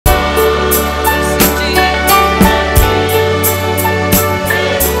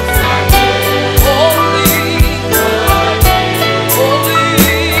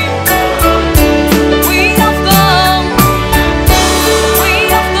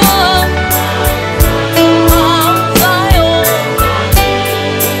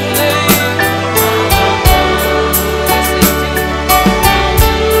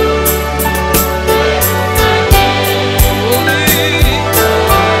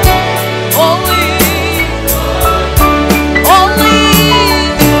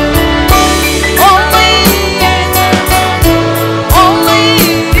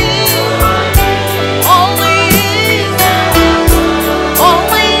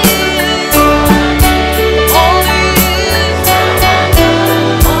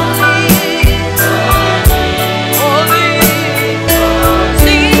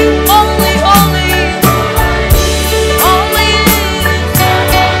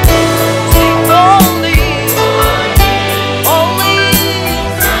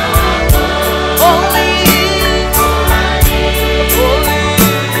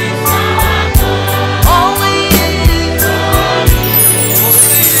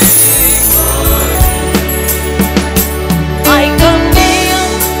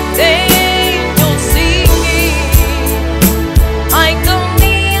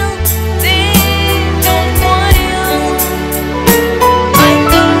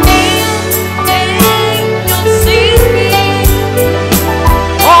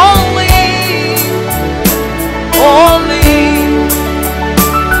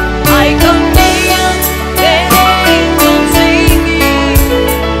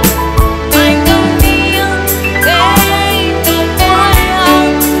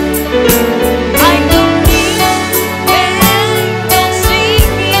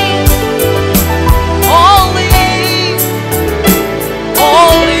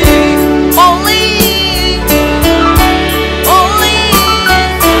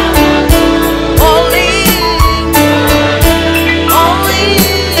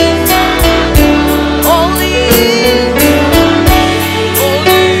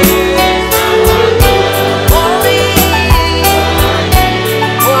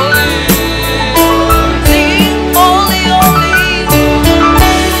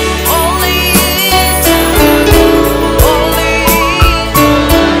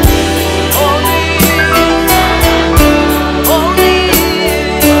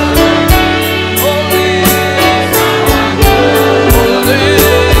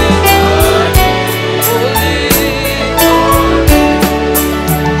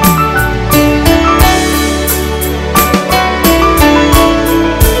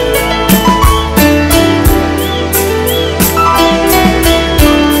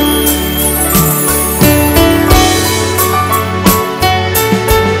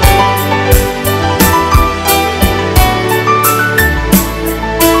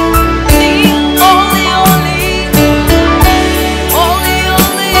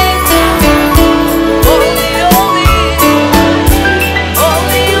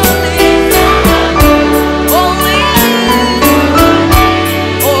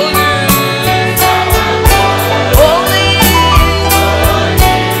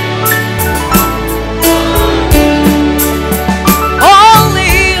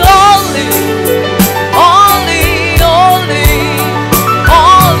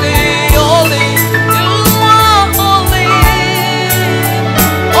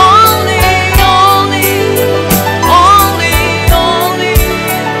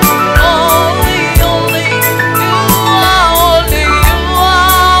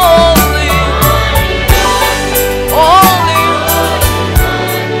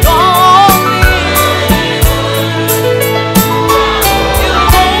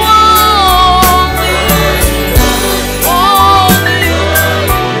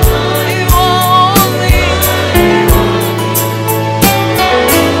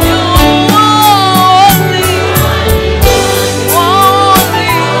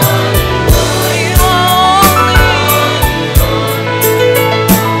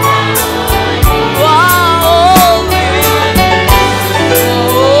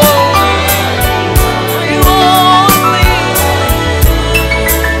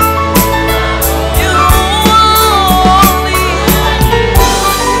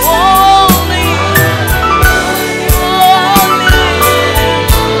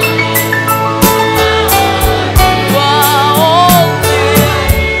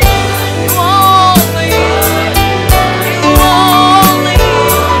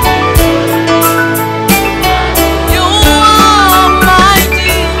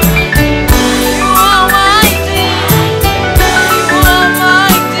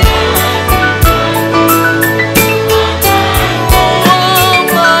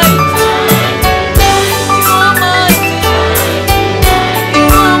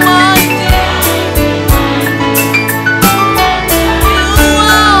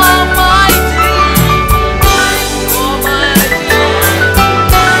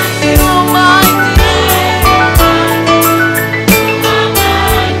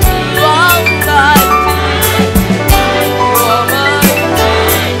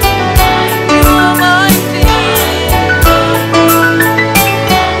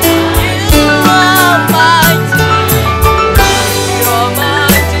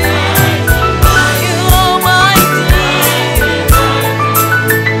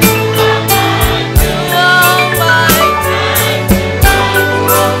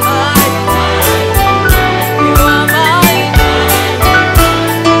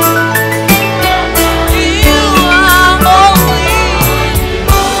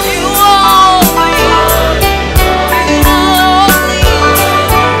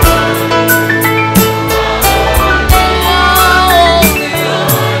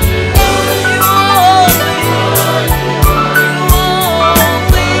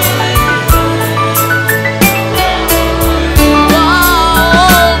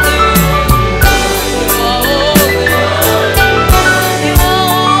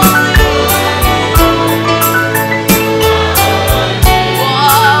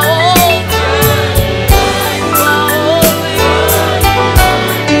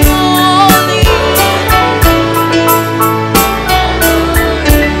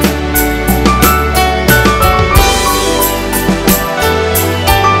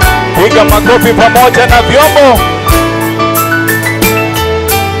Piga makofi pamoja na vyombo.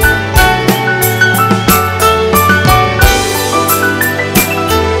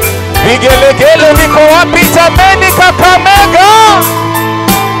 Vigelegele viko wapi jameni Kakamega?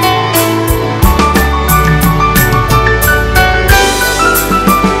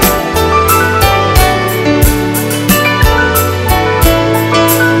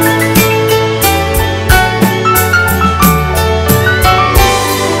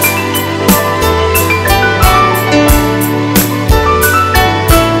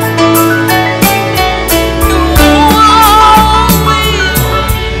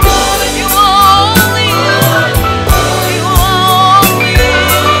 You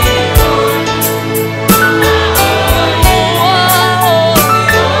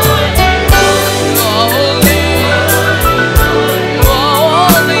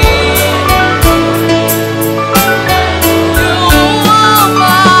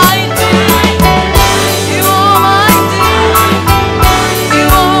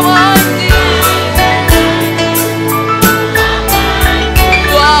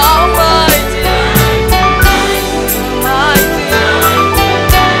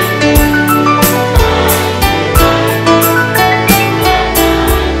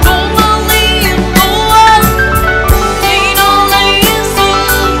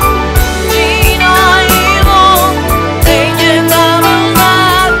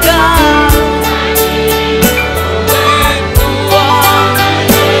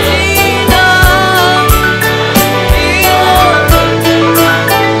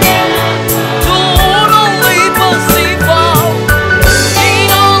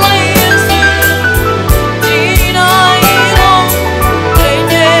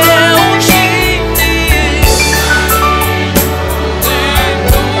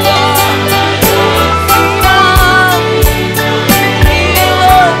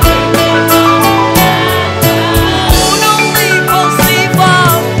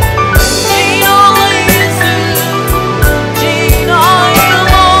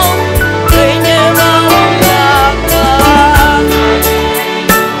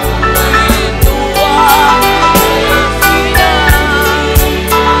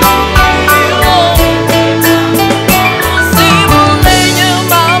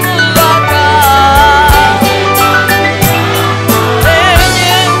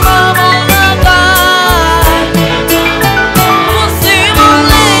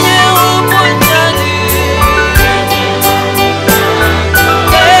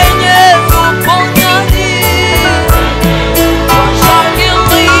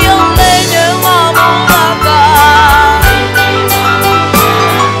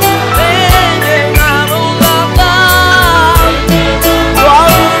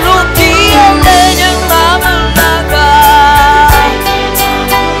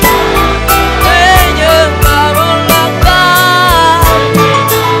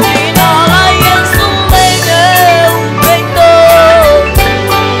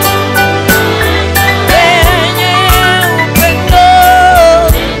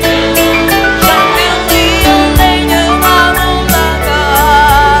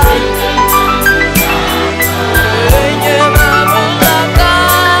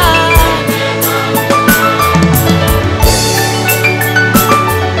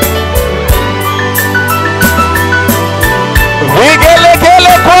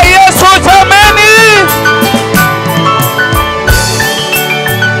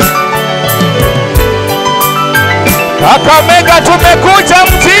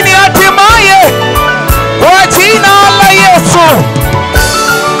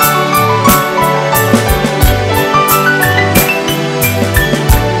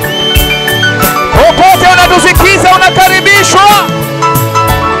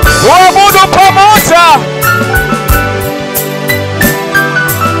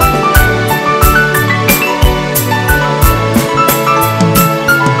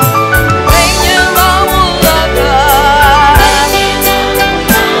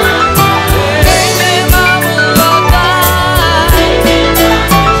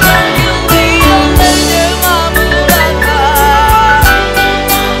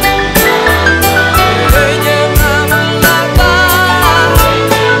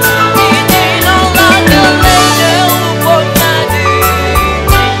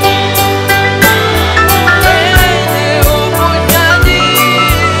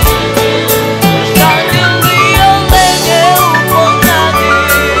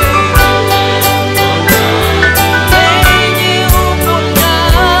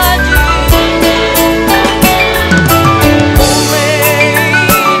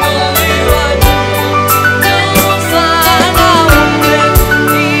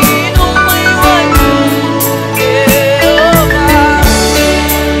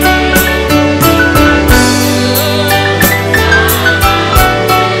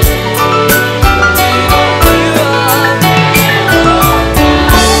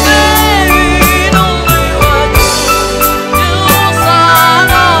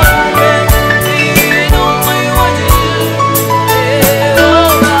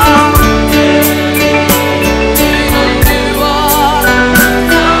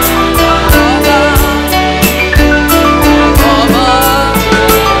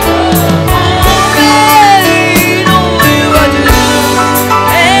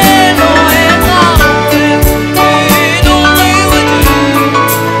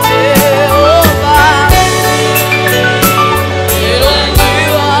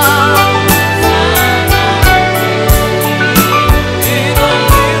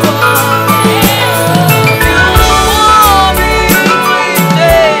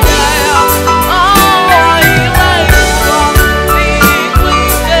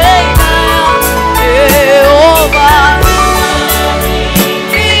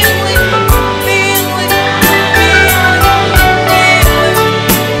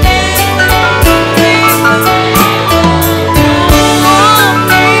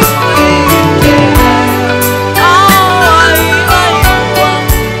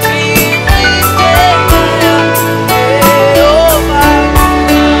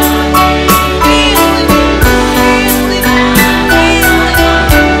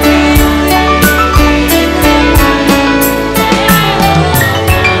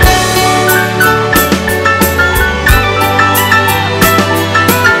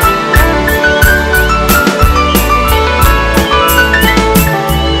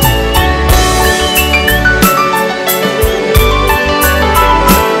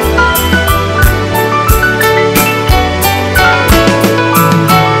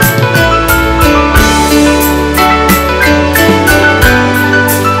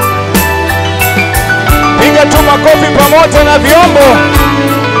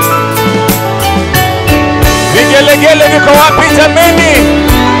wapi jameni?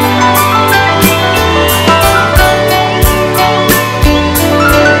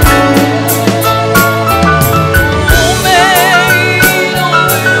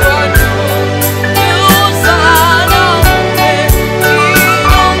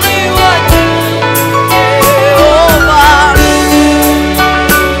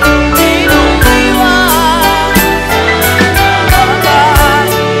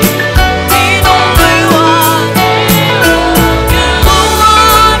 Oh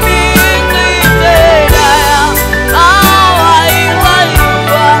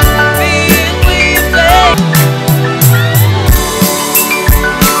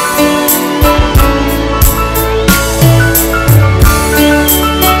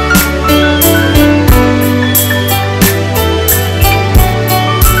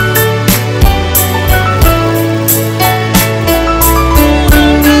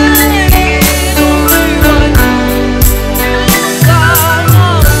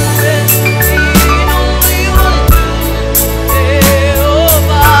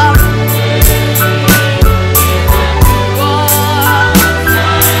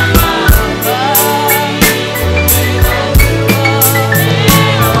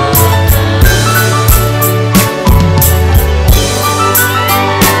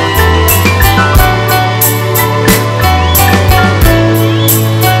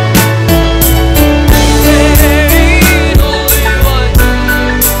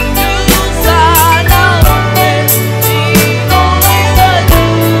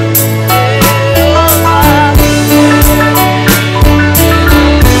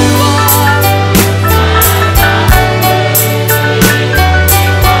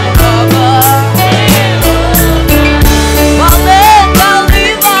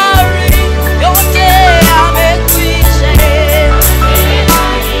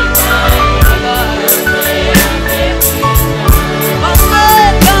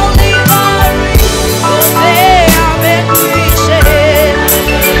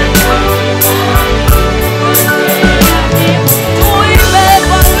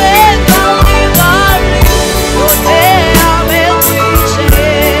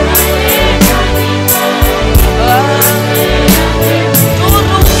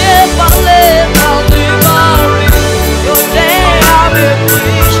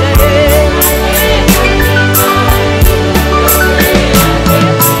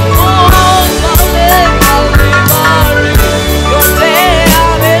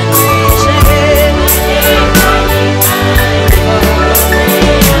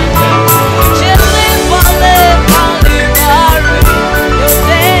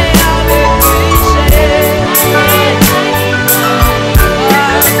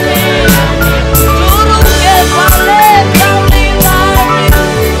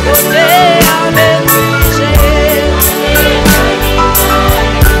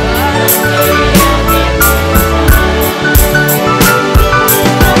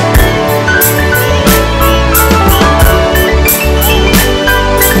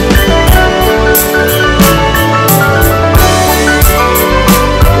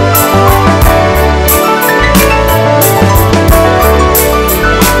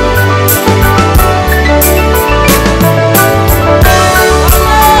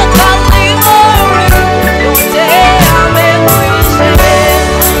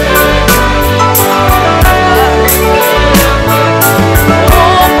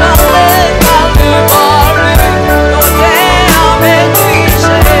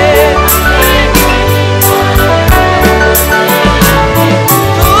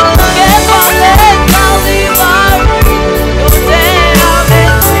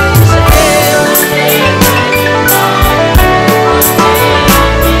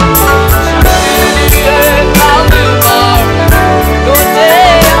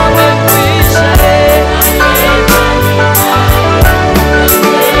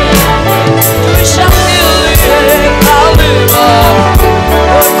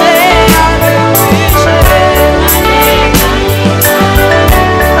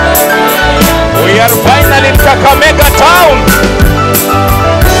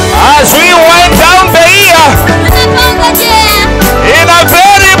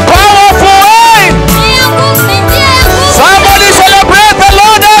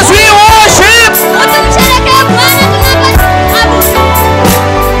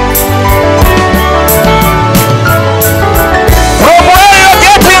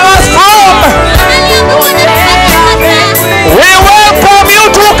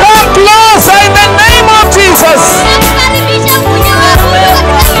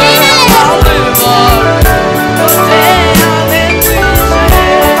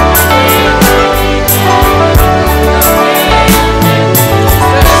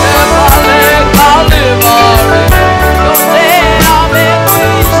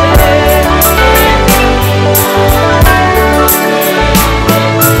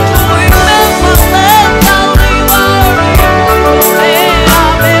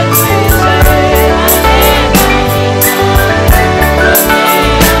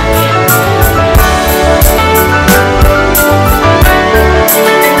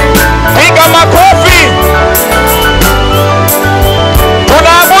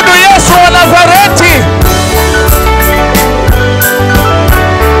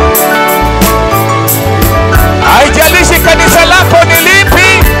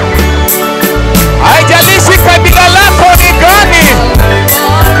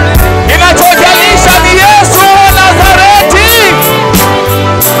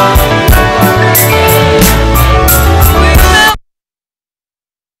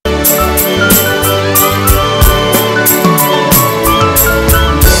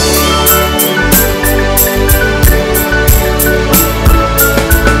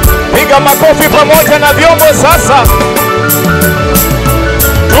Piga makofi pamoja na vyombo sasa.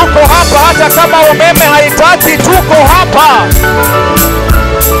 Tuko hapa hata kama umeme haitaki, tuko hapa.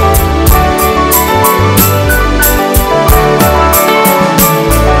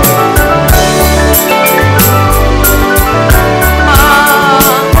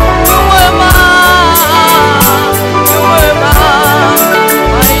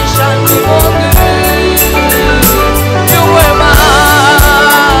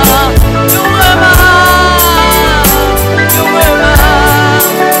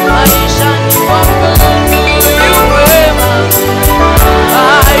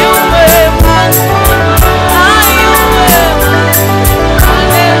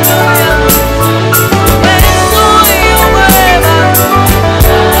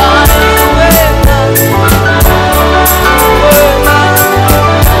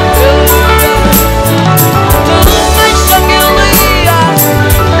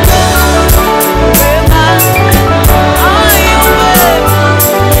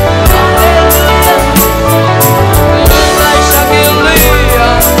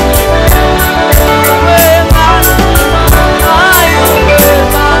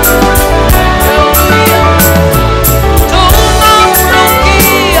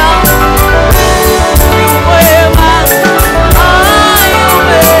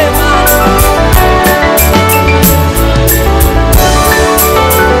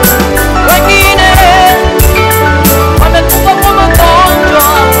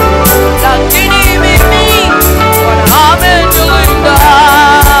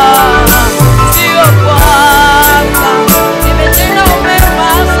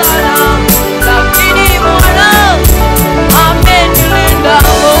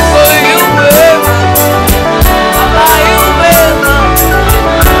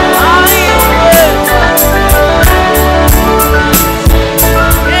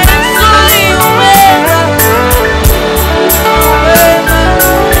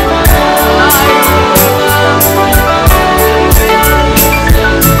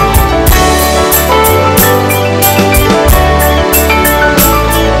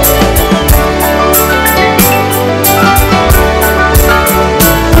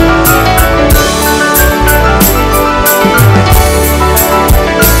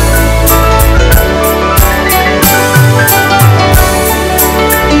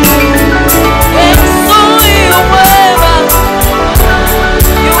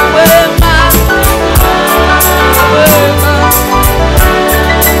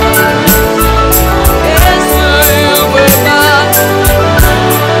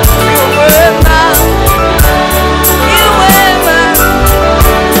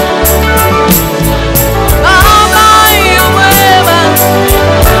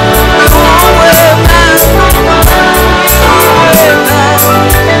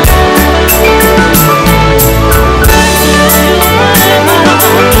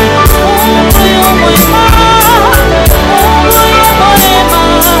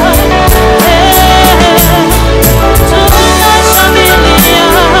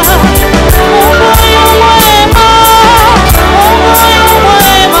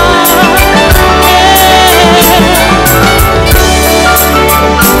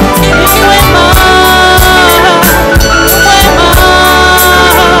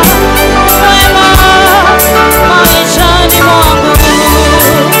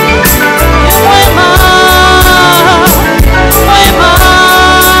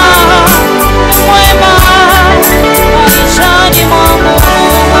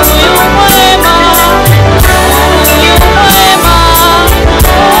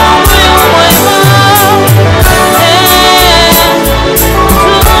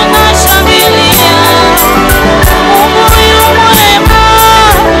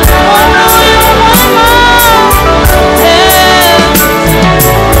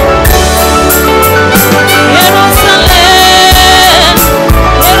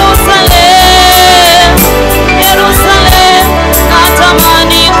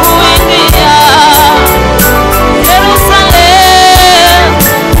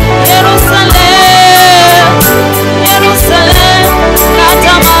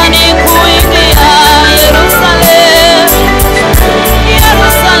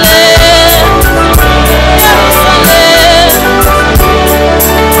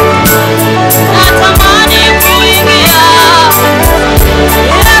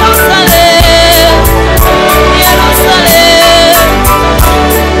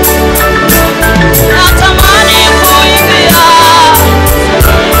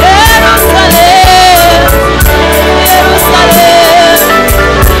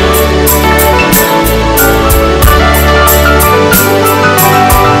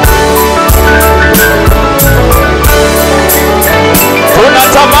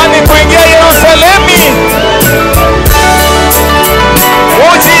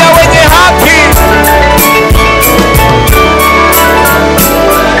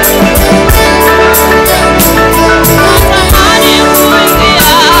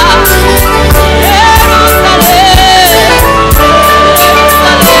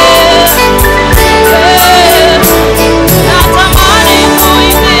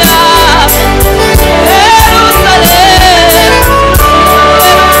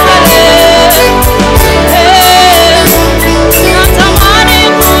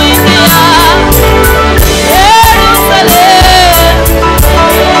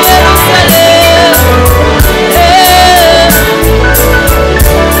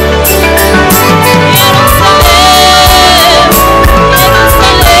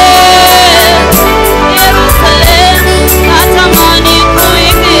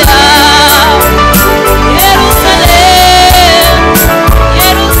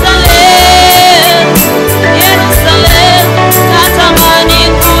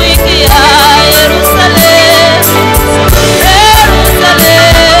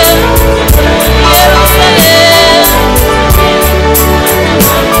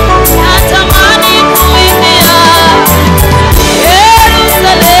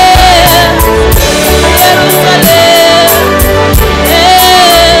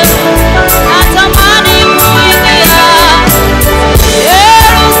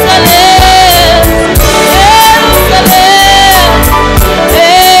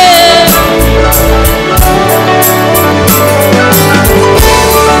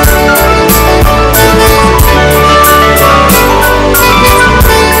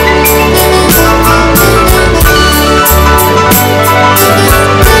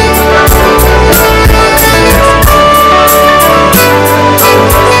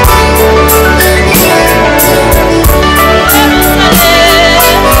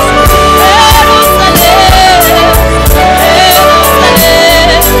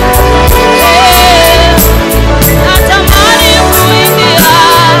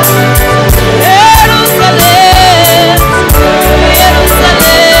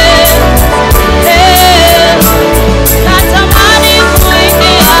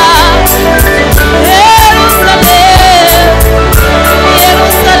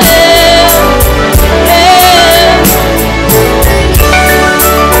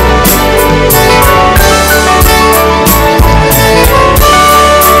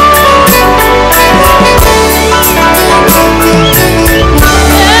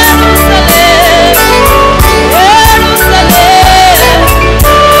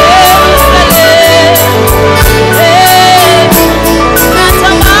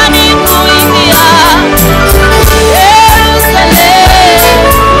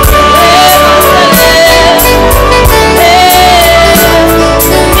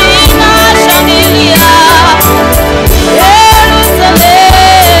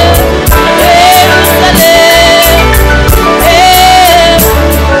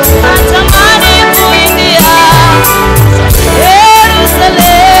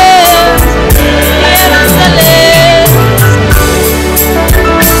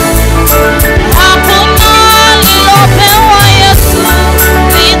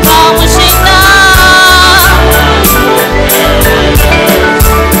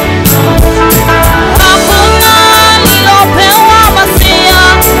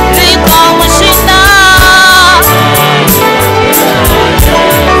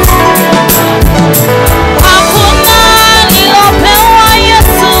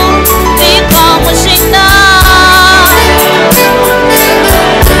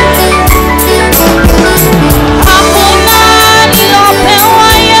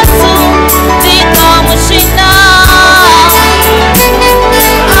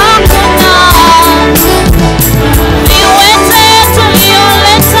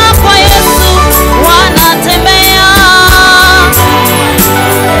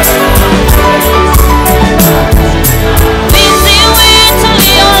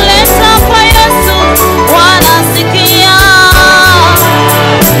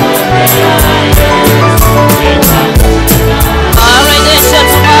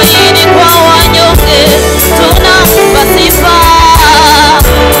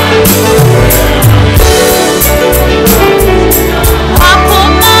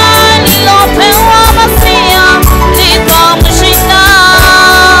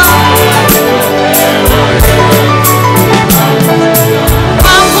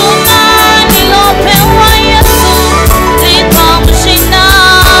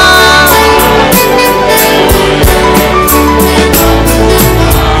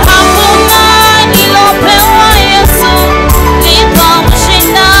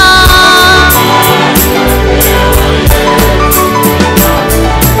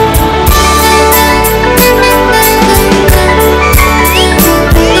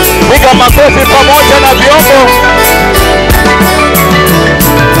 makofi pamoja na vyombo.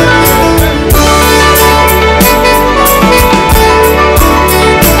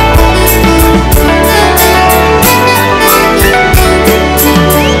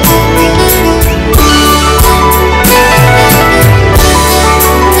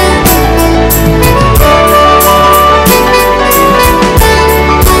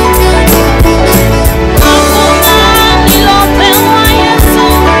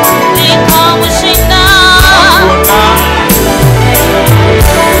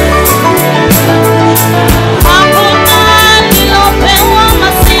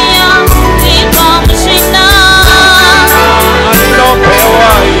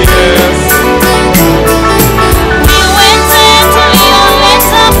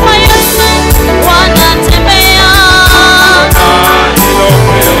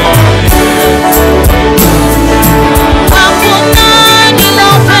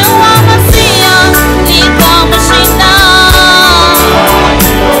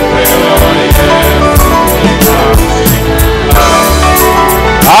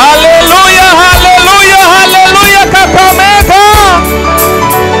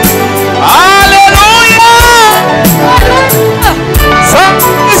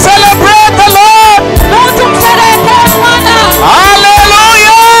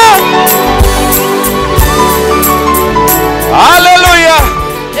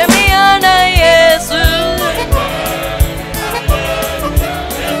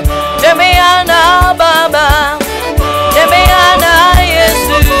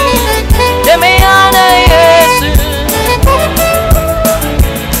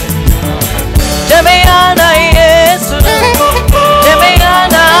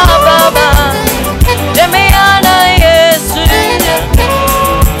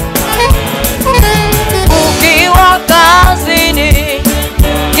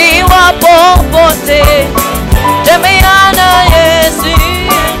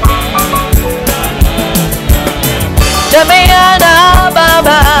 Temeana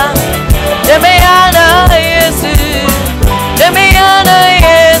Baba, temeana Yesu, temeana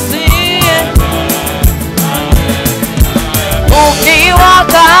Yesu. Ukiwa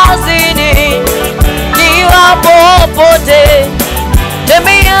kazini, ukiwa popote,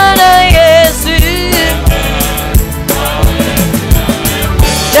 temeana Yesu,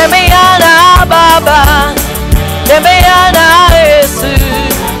 temeana Baba, temeana Yesu,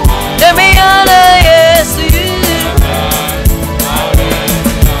 temeana Yesu.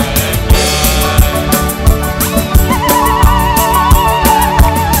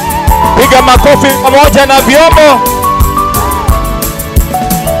 Piga makofi pamoja na vyombo.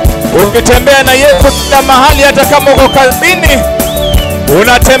 Ukitembea na Yesu kila mahali, hata kama uko kazini,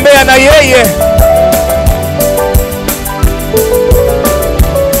 unatembea na yeye.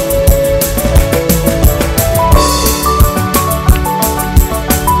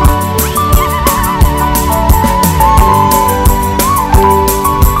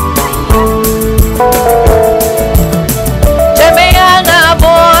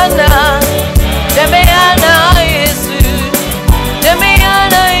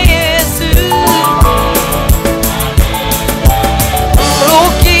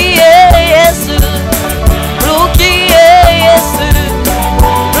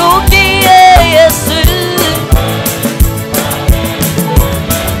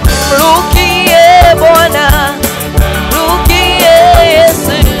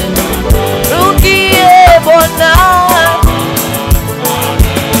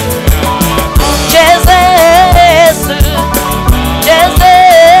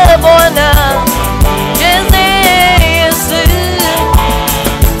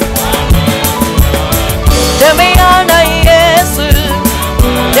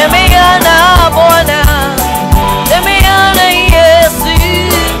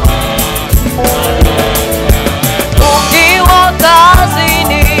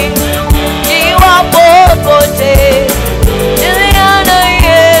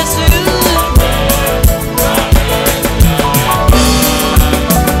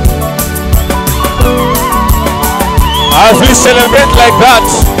 As we celebrate like that,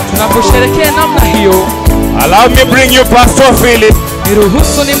 tunaposherehekea namna hiyo, allow me bring you Pastor Philip.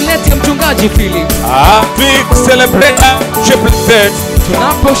 niruhusu nimlete mchungaji Philip. As we celebrate that,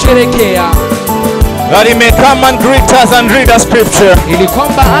 tunaposherehekea, that he may come and greet us and read the scripture. ili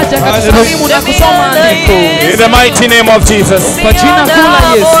kwamba aje akatusalimu na kusoma andiko. In the mighty name of Jesus. Kwa jina kuu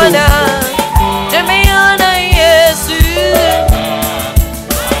la Yesu.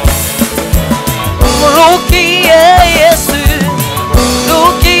 Rukie Yesu,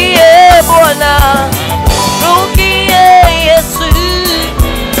 rukie Bwana, rukie Yesu.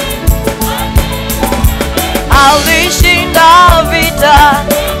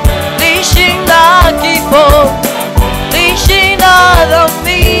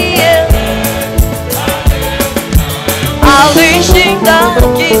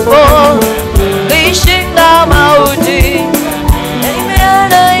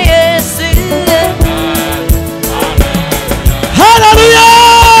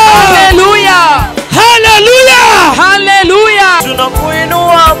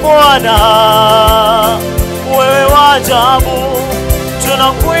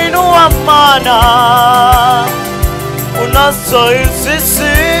 unastahili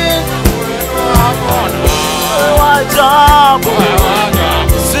sisi wajabu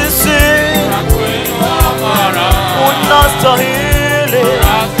sisi unastahili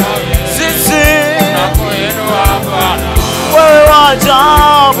sisi wewe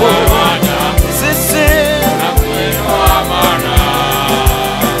wajabu sisi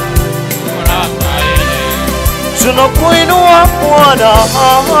tunakuinua Bwana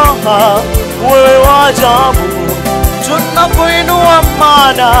wewe wajabu tunakuinua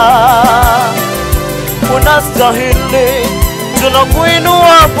maana unastahili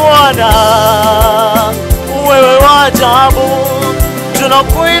tunakuinua Bwana wewe wajabu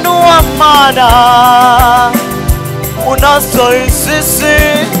tunakuinua maana unastahili sisi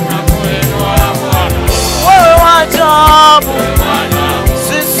wewe wajabu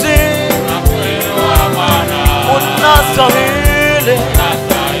sisi unastahili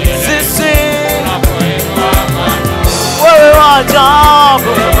sisi wewe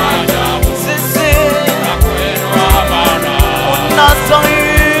wajabu sisi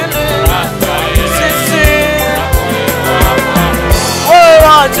unastahili sisi wewe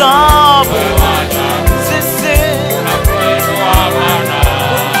wajabu sisi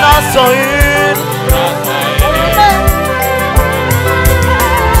unastahili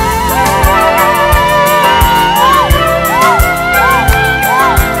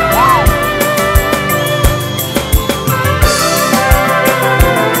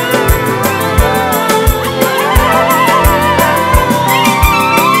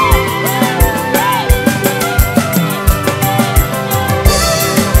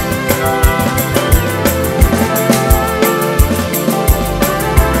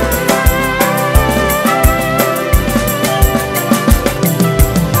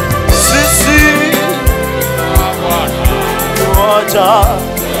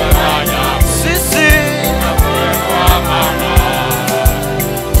sisi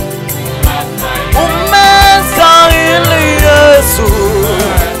umestahili Yesu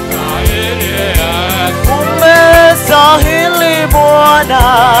umestahili Bwana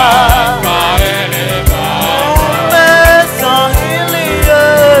umestahili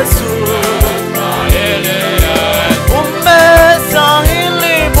Yesu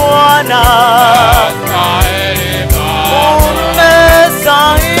umestahili Bwana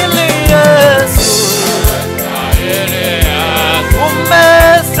umestahili Yesu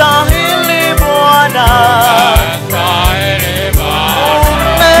umestahili Bwana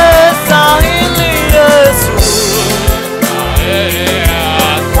umestahili Yesu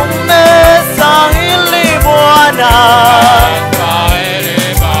umestahili Bwana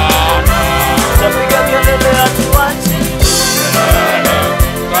tapiga kelele atuache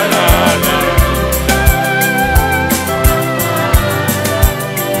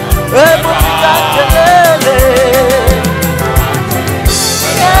hebu piga kelele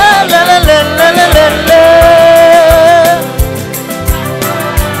lelelelelele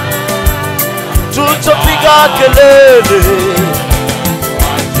tutapiga kelele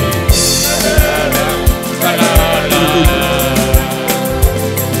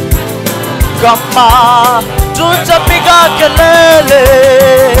kama tutapiga kelele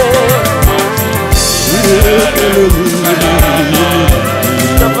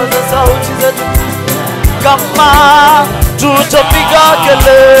tutapaza sauti zetu kama tutapiga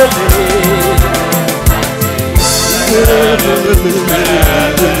kelele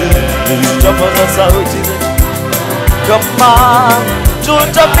tutapaza sauti zetu kama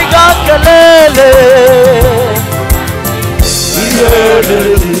tutapiga kelele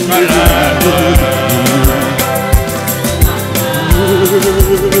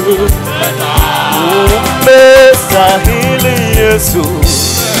umestahili Yesu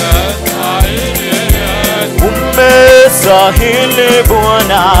umestahili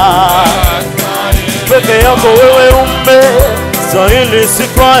Bwana peke yako wewe umestahili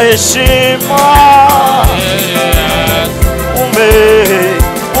sifa heshima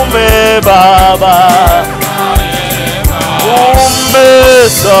Baba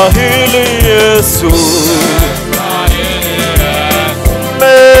umestahili Yesu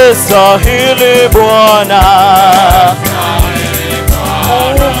umestahili Bwana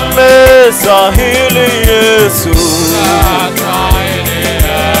umestahili Yesu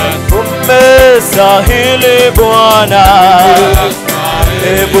umestahili Bwana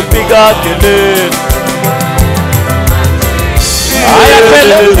hebu piga kelele Haya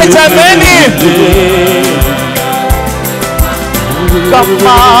kelele jameni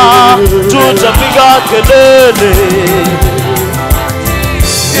kama tutapiga kelele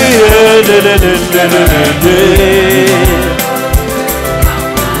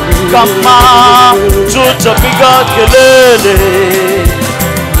kama tutapiga kelele,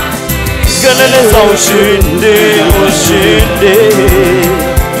 kelele za ushindi, ushindi.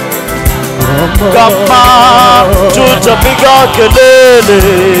 Kama tutapiga kelele,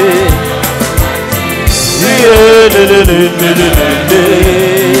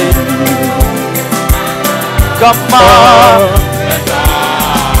 kama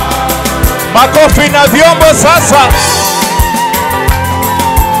Makofi na vyombo sasa.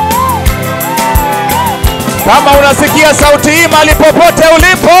 Kama unasikia sauti hii mahali popote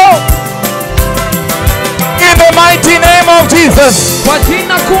ulipo, in the mighty name of Jesus, Kwa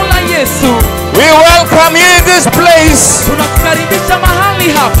jina kuu la Yesu, we welcome you in this place, tunakukaribisha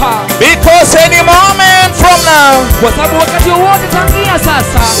mahali hapa, because any moment from now, kwa sababu wakati wowote tangia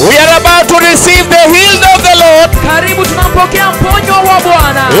sasa, we are about to receive the healing of the Lord. karibu tunampokea mponyo wa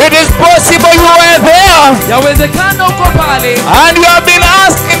Bwana. It is possible you were there Yawezekana uko pale and you have been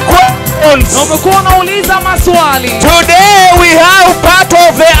asking questions. na umekuwa unauliza maswali. Today we have part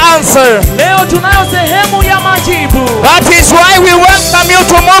of the answer. Leo tunayo sehemu ya majibu. That is why we welcome you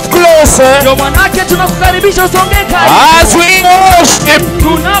to move closer Ndio manake tunakukaribisha usongee karibu as we worship,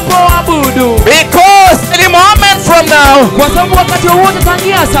 tunapoabudu, because any moment from now kwa sababu wakati wowote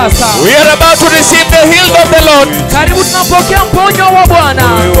tangia sasa, we are about to receive the healing of the Lord. karibu tunapokea mponyo wa Bwana.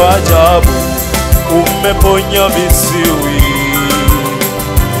 wewe wa ajabu, umeponya visiwi,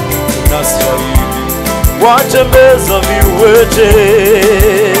 unastahili watembeza viwete.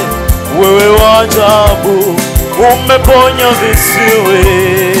 Wewe wa ajabu, umeponya visiwi,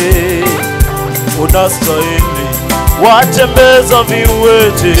 unastahili watembeza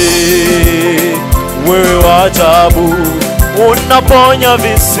viwete. Wewe wa ajabu, unaponya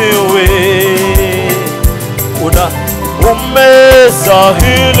visiwi,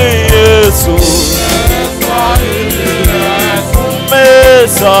 umestahili Yesu,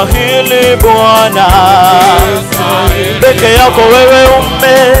 umestahili Bwana, peke yako wewe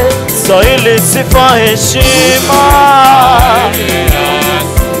umestahili sifa, heshima.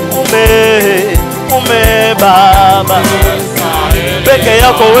 Ume Baba, peke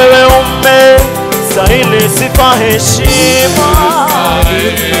yako wewe umestahili sifa, heshima.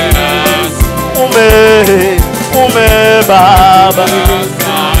 Ume Baba,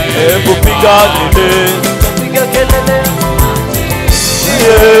 hebu piga kelele, piga kelele,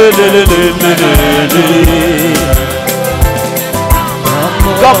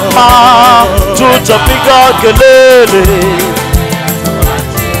 kama tutapiga kelele,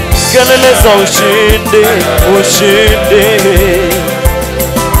 kelele za ushindi, ushindi.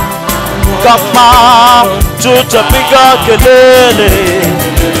 Kama tutapiga kelele.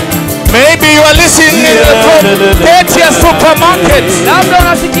 Maybe you are listening from Ketia Supermarket, Labda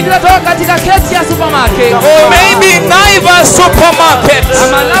unasikiliza toka katika Ketia Supermarket, or maybe Naivas Supermarket,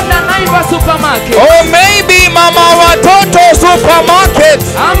 ama labda Naivas Supermarket, or maybe Mama Watoto Supermarket,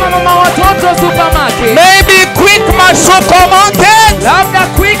 ama Mama Watoto Supermarket, maybe Quickmart Supermarket. labda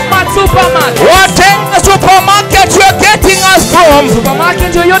Quickmart Supermarket. Whatever supermarket you are getting us from,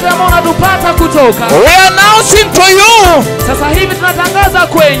 Supermarket yoyote ambayo unatupata kutoka, we are announcing to you sasa hivi tunatangaza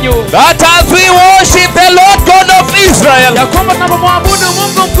kwenyu that as we worship the Lord God of Israel, ya kwamba tunapomwabudu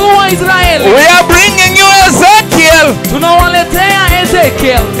Mungu mkuu wa Israeli, we are bringing you Ezekiel. tunawaletea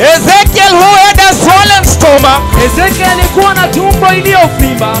Ezekiel. Ezekiel who had a swollen stomach, Ezekiel alikuwa na tumbo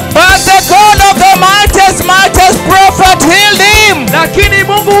iliyovimba, but the God of the mightiest prophet healed him. lakini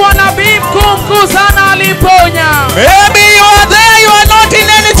Mungu wa nabii mkuu sana aliponya. Maybe you are there, you are not in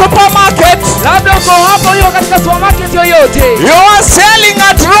any supermarket. Labda uko hapo, hiyo katika supermarket yoyote, You are selling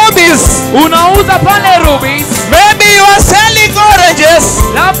at Ruby's. unauza pale Rubis, Maybe you are selling oranges,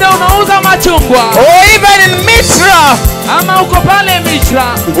 labda unauza machungwa, or even in Mitra. ama uko pale Mitra.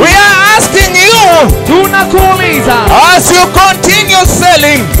 We are asking you, Tunakuuliza, as you continue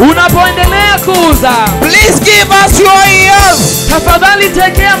selling, unapoendelea kuuza, please give us your ears. tafadhali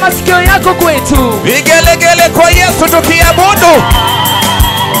tekea masikio yako kwetu. Vigelegele kwa Yesu tukiabudu.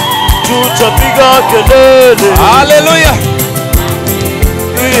 Tutapiga kelele. Hallelujah.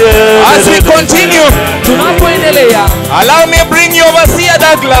 As we continue, Tunapoendelea, allow me bring you overseer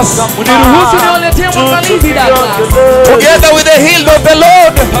Douglas, uniruhusu niwaletee mwangalizi Douglas, together with the healed of the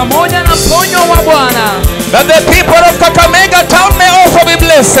Lord, pamoja na mponyo wa Bwana, that the people of Kakamega town may also be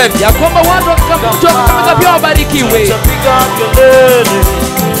blessed. ya kwamba watu wa Kakamega pia wabarikiwe. Tutapiga kelele.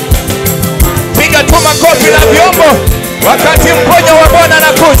 Piga tu makofi na vyombo wakati mponyo wa Bwana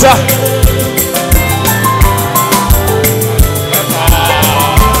anakuja.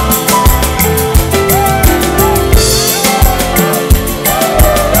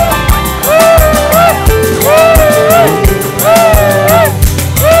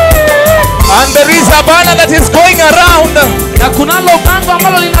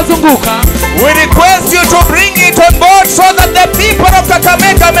 kuanguka. We request you to bring it on board so that the people of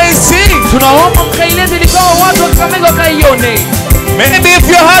Kakamega may see. Tunaomba mkailete ili kwa watu wa Kakamega wakaione. Maybe if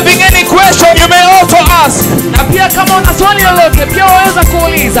you're having any question, you may also ask. Na pia kama una swali lolote, pia waweza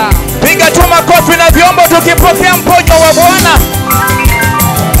kuuliza. Piga tu makofi na vyombo tukipokea mponyo wa Bwana.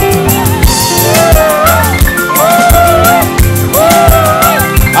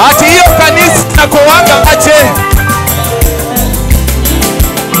 Ati hiyo kanisa inakuanga aje?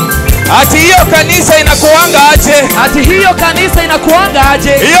 Ati hiyo kanisa inakuanga aje? Ati hiyo kanisa inakuanga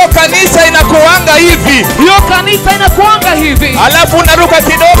aje? Hiyo kanisa inakuanga hivi. Hiyo kanisa inakuanga hivi. Alafu unaruka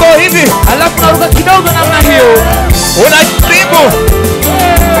kidogo hivi. Alafu unaruka kidogo namna hiyo. Unajaribu.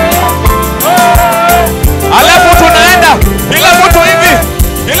 Alafu tunaenda kila mtu hivi.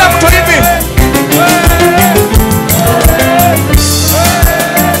 Kila mtu hivi.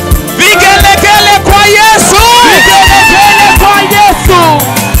 Vigelegele kwa Yesu. Vigelegele kwa Yesu.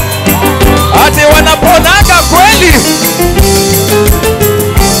 Ati wanaponaga kweli.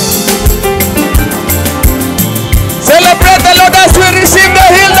 Celebrate the Lord as we receive the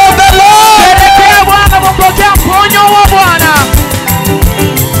healing of the Lord. Sherehekea Bwana, mpokea mponyo wa Bwana.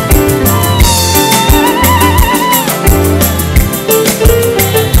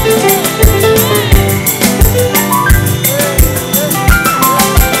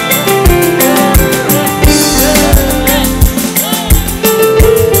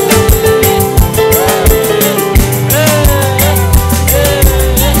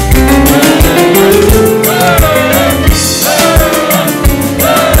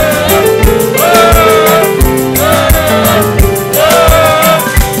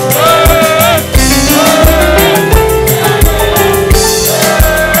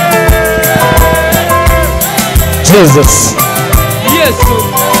 Jesus.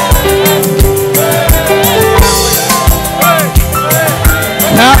 Yesu.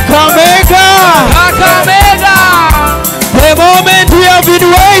 Kakamega. Kakamega. The moment we have been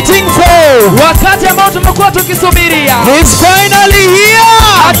waiting for. Wakati ambao tumekuwa tukisubiria. It's finally here.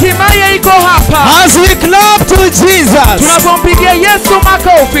 Hatimaye iko hapa. As we clap to Jesus. Tunapompigia Yesu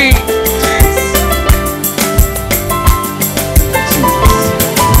makofi.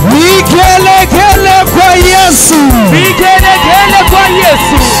 Vigelegele.